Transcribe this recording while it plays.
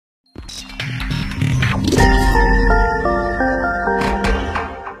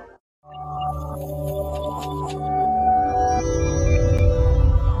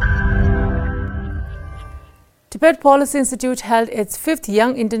Tibet Policy Institute held its 5th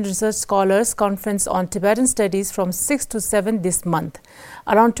Young Indian Research Scholars Conference on Tibetan Studies from 6 to 7 this month.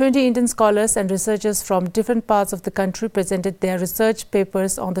 Around 20 Indian scholars and researchers from different parts of the country presented their research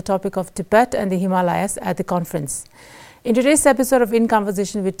papers on the topic of Tibet and the Himalayas at the conference. In today's episode of In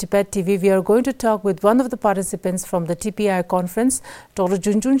Conversation with Tibet TV, we are going to talk with one of the participants from the TPI conference, Dr.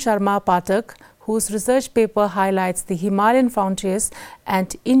 Junjun Sharma Pathak, whose research paper highlights the Himalayan frontiers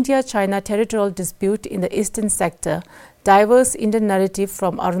and India-China territorial dispute in the eastern sector, diverse Indian narrative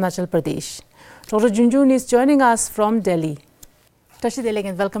from Arunachal Pradesh. Dr. Junjun is joining us from Delhi. Tashi Deling,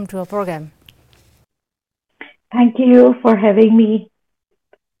 and welcome to our program. Thank you for having me,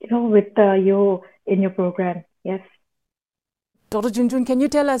 with you in your program. Yes. Dr. Junjun, can you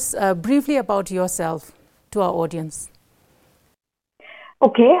tell us briefly about yourself to our audience?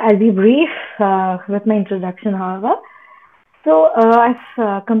 Okay, I'll be brief with my introduction, however. So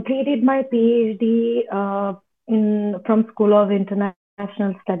I've completed my PhD from School of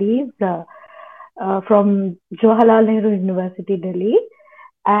International Studies from Jawaharlal Nehru University, Delhi.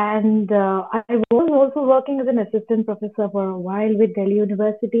 And I was also working as an assistant professor for a while with Delhi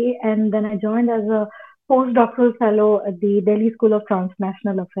University. And then I joined as a postdoctoral fellow at the Delhi School of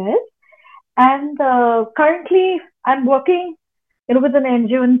Transnational Affairs. And currently I'm working with an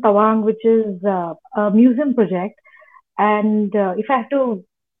NGO in Tawang, which is a museum project. And if I have to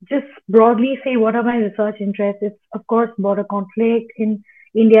just broadly say what are my research interests, it's of course border conflict in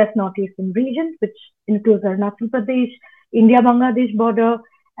India's northeastern region, which includes Arunachal Pradesh, India-Bangladesh border.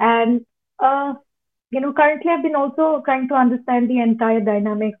 And, currently I've been also trying to understand the entire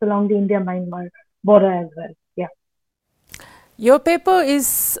dynamics along the India-Myanmar border as well. Yeah. Your paper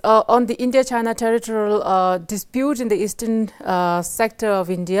is on the India-China territorial dispute in the eastern sector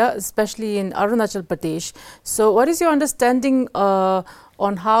of India, especially in Arunachal Pradesh. So what is your understanding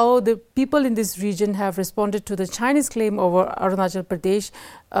on how the people in this region have responded to the Chinese claim over Arunachal Pradesh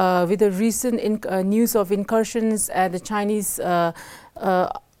with the recent news of incursions and the Chinese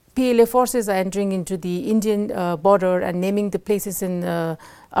PLA forces are entering into the Indian border and naming the places in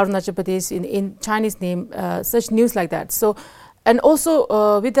Arunachal Pradesh in Chinese name, such news like that. So, and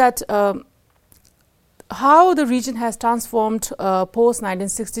also with that, how the region has transformed post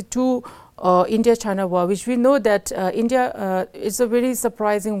 1962 India-China war, which we know that India is a very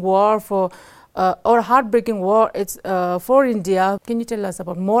surprising war for, or a heartbreaking war. It's for India. Can you tell us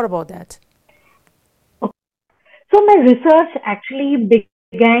more about that? So my research actually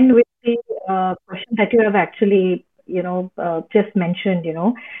began with the question that you have actually, just mentioned.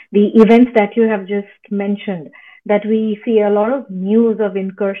 The events that you have just mentioned, that we see a lot of news of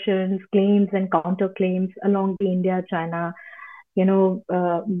incursions, claims and counterclaims along the India-China,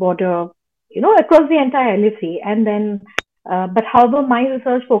 border, across the entire LAC. And then, but however, my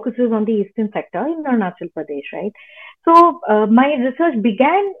research focuses on the eastern sector in Arunachal Pradesh, right? So my research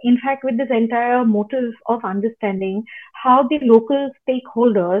began, in fact, with this entire motive of understanding how the local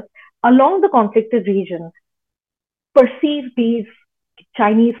stakeholders along the conflicted region perceive these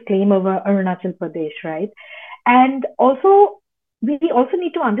Chinese claim over Arunachal Pradesh, right? And also, we also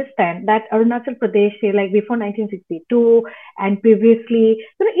need to understand that Arunachal Pradesh, say like before 1962 and previously,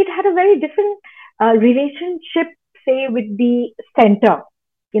 it had a very different relationship, say, with the center,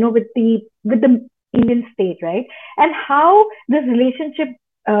 with the Indian state, right? And how this relationship,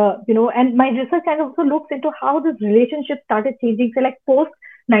 and my research kind of also looks into how this relationship started changing, say like post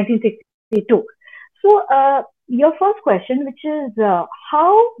 1962. So your first question, which is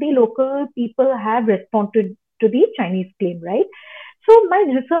how the local people have responded to the Chinese claim, right? So my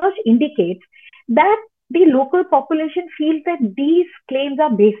research indicates that the local population feels that these claims are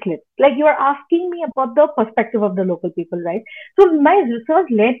baseless. Like you are asking me about the perspective of the local people, right? So my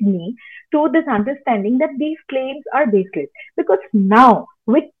research led me to this understanding that these claims are baseless because now,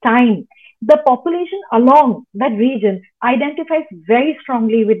 with time, the population along that region identifies very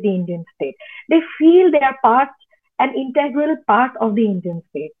strongly with the Indian state. They feel they are an integral part of the Indian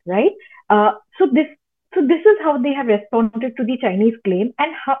state, right? So this is how they have responded to the Chinese claim,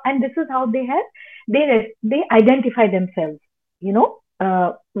 and this is how they identify themselves,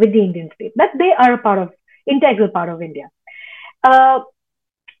 with the Indian state, that they are integral part of India.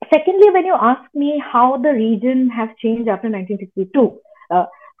 Secondly, when you ask me how the region has changed after 1962,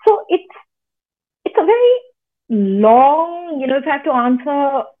 so it's a very long, if I have to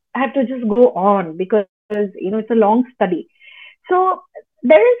answer, I have to just go on because, it's a long study. So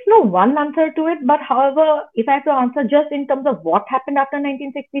there is no one answer to it, but however, if I have to answer just in terms of what happened after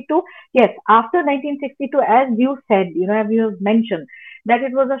 1962, yes, after 1962, as you said, as you have mentioned, that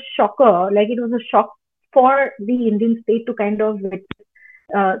it was a shocker, like it was a shock for the Indian state to kind of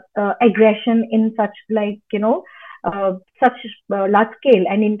aggression in such such large scale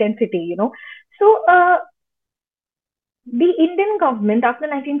and intensity. So the Indian government after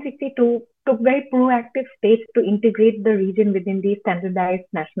 1962 took very proactive steps to integrate the region within the standardized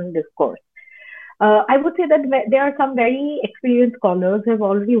national discourse. I would say that there are some very experienced scholars who have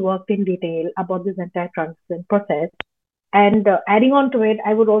already worked in detail about this entire transition process. And adding on to it,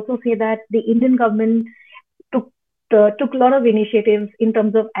 I would also say that the Indian government took took a lot of initiatives in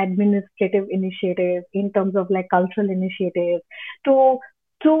terms of administrative initiatives, in terms of like cultural initiatives, to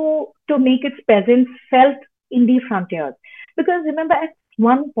to make its presence felt in the frontiers. Because remember, at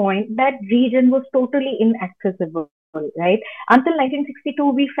one point, that region was totally inaccessible, right? Until 1962,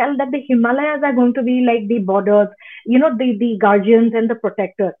 we felt that the Himalayas are going to be like the borders, the guardians and the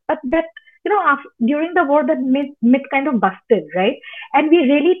protectors. But that, during the war, that myth kind of busted, right? And we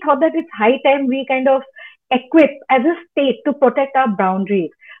really thought that it's high time we kind of equip as a state to protect our boundaries.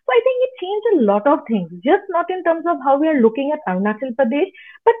 So I think it changed a lot of things, just not in terms of how we are looking at Arunachal Pradesh,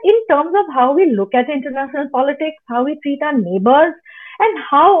 but in terms of how we look at international politics, how we treat our neighbors, and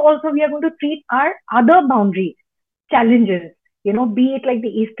how also we are going to treat our other boundary challenges. Be it like the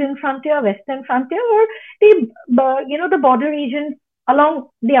eastern frontier, western frontier, or the border regions along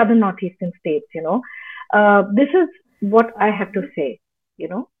the other northeastern states. This is what I have to say.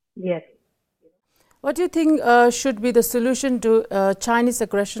 Yes. What do you think should be the solution to Chinese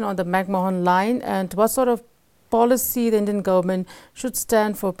aggression on the McMahon line, and what sort of policy the Indian government should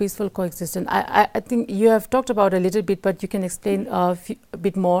stand for peaceful coexistence? I think you have talked about a little bit, but you can explain a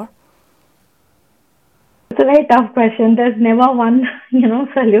bit more. It's a very tough question. There's never one,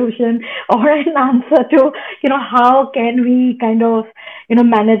 solution or an answer to, how can we kind of,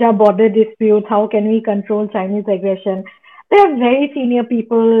 manage our border disputes? How can we control Chinese aggression? There are very senior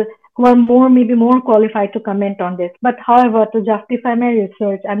people who are maybe more qualified to comment on this. But however, to justify my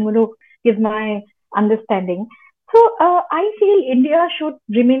research, I'm going to give my understanding. So I feel India should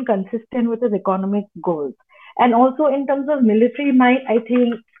remain consistent with its economic goals. And also in terms of military might, I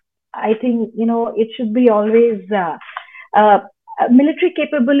think it should be always military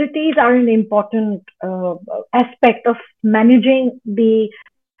capabilities are an important aspect of managing the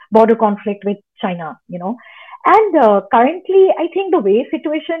border conflict with China. And currently, I think the way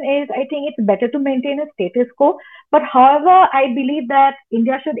situation is, I think it's better to maintain a status quo. But however, I believe that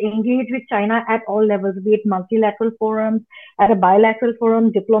India should engage with China at all levels, be it multilateral forums, at a bilateral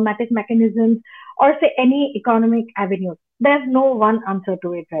forum, diplomatic mechanisms, or say any economic avenues. There's no one answer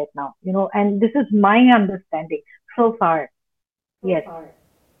to it right now, and this is my understanding so far. Yes.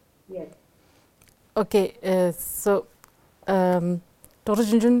 Okay, so Dr.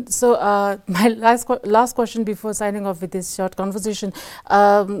 Junjun, so my last question before signing off with this short conversation.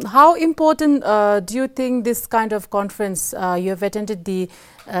 How important do you think this kind of conference, you have attended the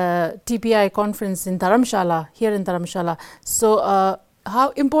TPI conference in Dharamshala, here in Dharamshala. So how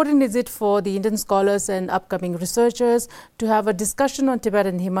important is it for the Indian scholars and upcoming researchers to have a discussion on Tibet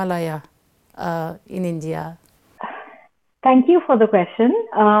and Himalaya in India? Thank you for the question.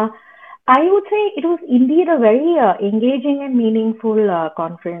 I would say it was indeed a very engaging and meaningful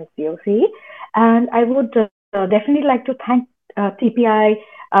conference, and I would definitely like to thank TPI,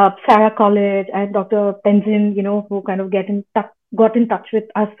 Sarah College, and Dr. Tenzin, who kind of got in touch with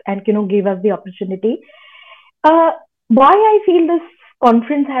us and gave us the opportunity. Why I feel this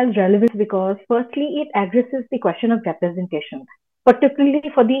conference has relevance, because firstly, it addresses the question of representation, particularly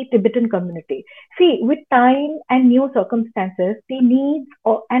for the Tibetan community. See, with time and new circumstances, the needs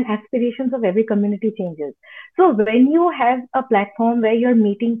and aspirations of every community changes. So when you have a platform where you're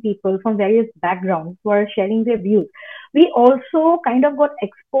meeting people from various backgrounds who are sharing their views, we also kind of got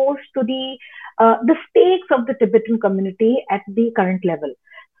exposed to the stakes of the Tibetan community at the current level.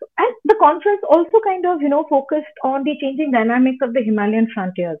 And the conference also kind of, focused on the changing dynamics of the Himalayan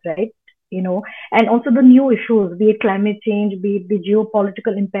frontiers, right? And also the new issues, be it climate change, be it the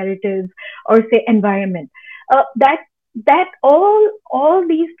geopolitical imperatives, or say environment. That all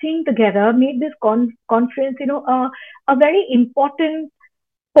these things together made this conference, a very important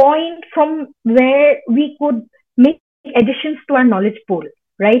point from where we could make additions to our knowledge pool,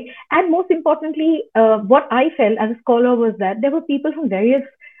 right? And most importantly, what I felt as a scholar was that there were people from various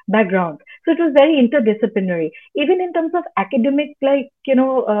backgrounds. So it was very interdisciplinary, even in terms of academic,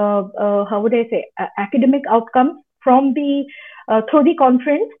 how would I say, academic outcomes from through the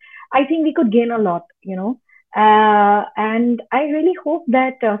conference. I think we could gain a lot, And I really hope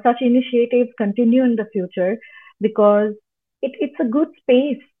that such initiatives continue in the future, because it's a good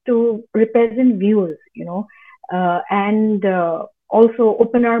space to represent views, and also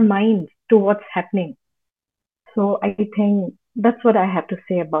open our minds to what's happening. So I think that's what I have to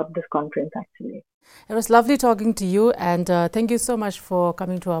say about this conference, actually. It was lovely talking to you, and thank you so much for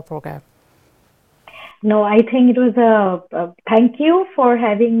coming to our program. No, I think it was a thank you for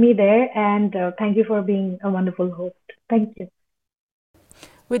having me there, and thank you for being a wonderful host. Thank you.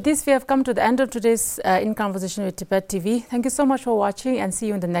 With this, we have come to the end of today's In Conversation with Tibet TV. Thank you so much for watching, and see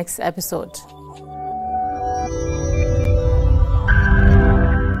you in the next episode.